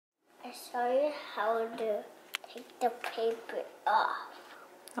I saw you how to take the paper off.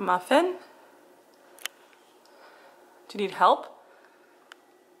 A muffin? Do you need help?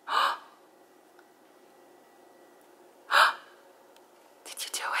 Did you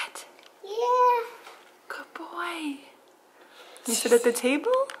do it? Yeah. Good boy. You sit at the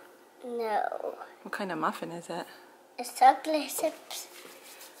table? No. What kind of muffin is it? It's chocolate chips.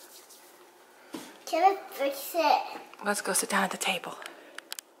 Can I fix it? Let's go sit down at the table.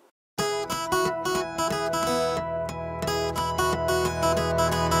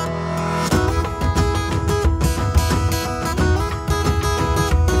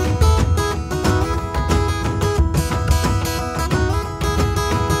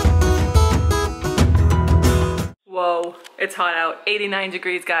 Whoa, it's hot out. 89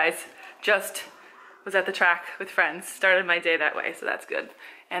 degrees, guys. Just was at the track with friends. Started my day that way, so that's good.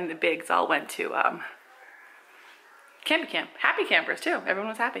 And the bigs all went to campy camp. Happy campers too. Everyone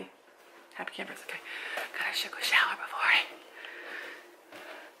was happy. Happy campers. Okay. Gotta take a shower before I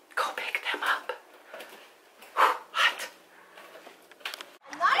go pick them up. Whew, hot.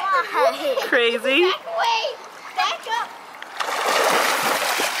 Crazy. Back away. Back up.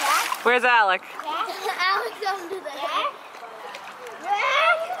 Where's Alec? Alex under the head.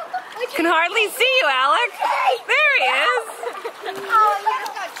 Can hardly see you, Alec. There he is. Oh, you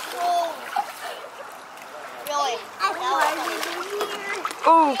got trolled. Really?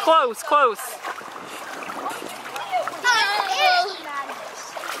 Ooh, close, close.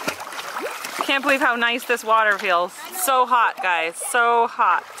 Can't believe how nice this water feels. So hot, guys. So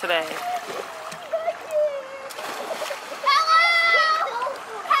hot today.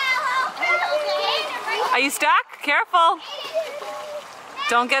 Are you stuck? Careful.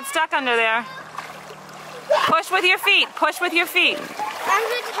 Don't get stuck under there. Push with your feet. Push with your feet. I'm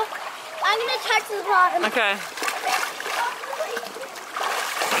gonna touch the bottom. Okay.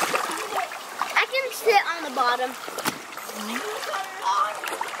 I can sit on the bottom.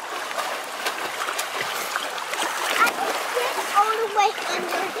 I can sit all the way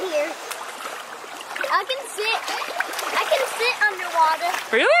under here. I can sit underwater.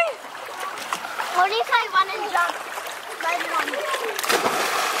 Really? Only if I want to jump right on.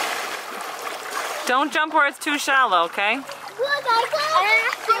 Don't jump where it's too shallow, okay? Look, I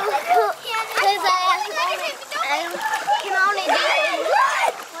can only do it.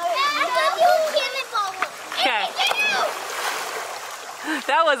 Okay.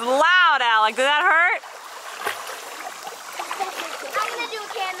 That was loud, Alec. Did that hurt? I'm gonna do a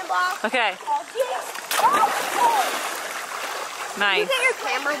cannonball. Okay. Nice. Get your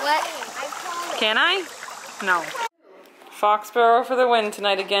camera wet. Can I? No. Foxborough for the win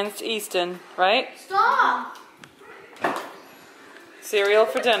tonight against Easton, right? Stop! Cereal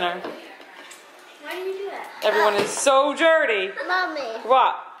for dinner. Why do you do that? Everyone is so dirty. Mommy.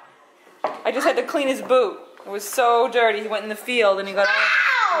 What? I just had to clean his boot. It was so dirty. He went in the field and he got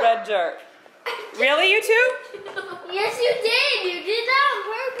all red dirt. Really, you two? Yes, you did. You did that on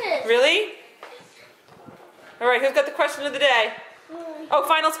purpose. Really? All right, who's got the question of the day? Oh,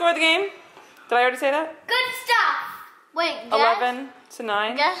 final score of the game? Did I already say that? Good stuff. Wait, guess, 11 to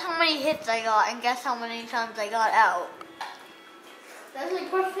 9. Guess how many hits I got and guess how many times I got out. That's the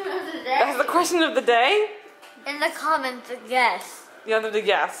question of the day. That's the question of the day? In the comments, guess. You have to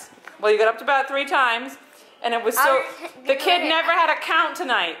guess. Well, you got up to about 3 times, and it was so... The kid never had a count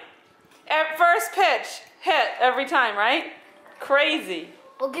tonight. At first pitch, hit every time, right? Crazy.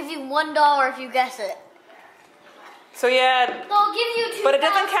 We'll give you $1 if you guess it. So yeah, They'll give you $2. but it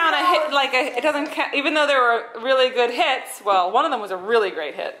doesn't count a hit, like it doesn't count, even though there were really good hits, well, one of them was a really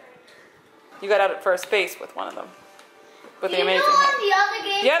great hit. You got out at first base with one of them. With the amazing hit. The other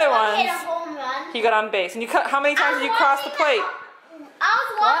game, The other hit a ones, home run. he got on base. And you how many times did you cross the plate? I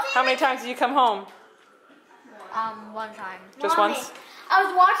was watching. How many times did you come home? One time. Just once? I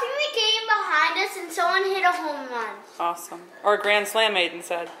was watching the game behind us and someone hit a home run. Awesome. Or a grand slam, Aiden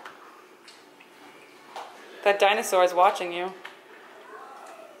said. That dinosaur is watching you.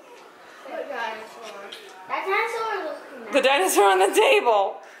 What dinosaur? That dinosaur is looking at The dinosaur on the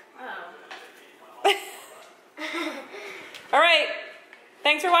table. Oh. All right.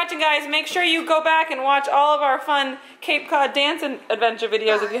 Thanks for watching, guys. Make sure you go back and watch all of our fun Cape Cod dance and adventure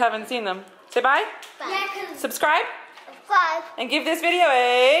videos if you haven't seen them. Say bye. Bye. Subscribe. Bye. And give this video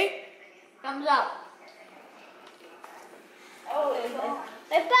a... Thumbs up. Oh, bye.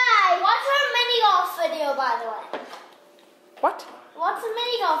 Watch our mini golf video, by the way. What? Watch the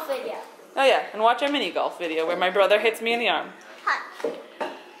mini golf video. Oh yeah, and watch our mini golf video where my brother hits me in the arm.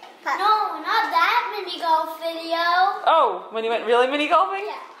 No, not that mini golf video. Oh, when you went really mini golfing?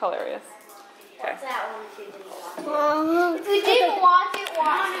 Yeah. Hilarious. Okay. What's that one if you didn't watch it? If you didn't watch it,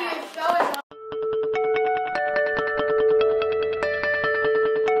 watch it.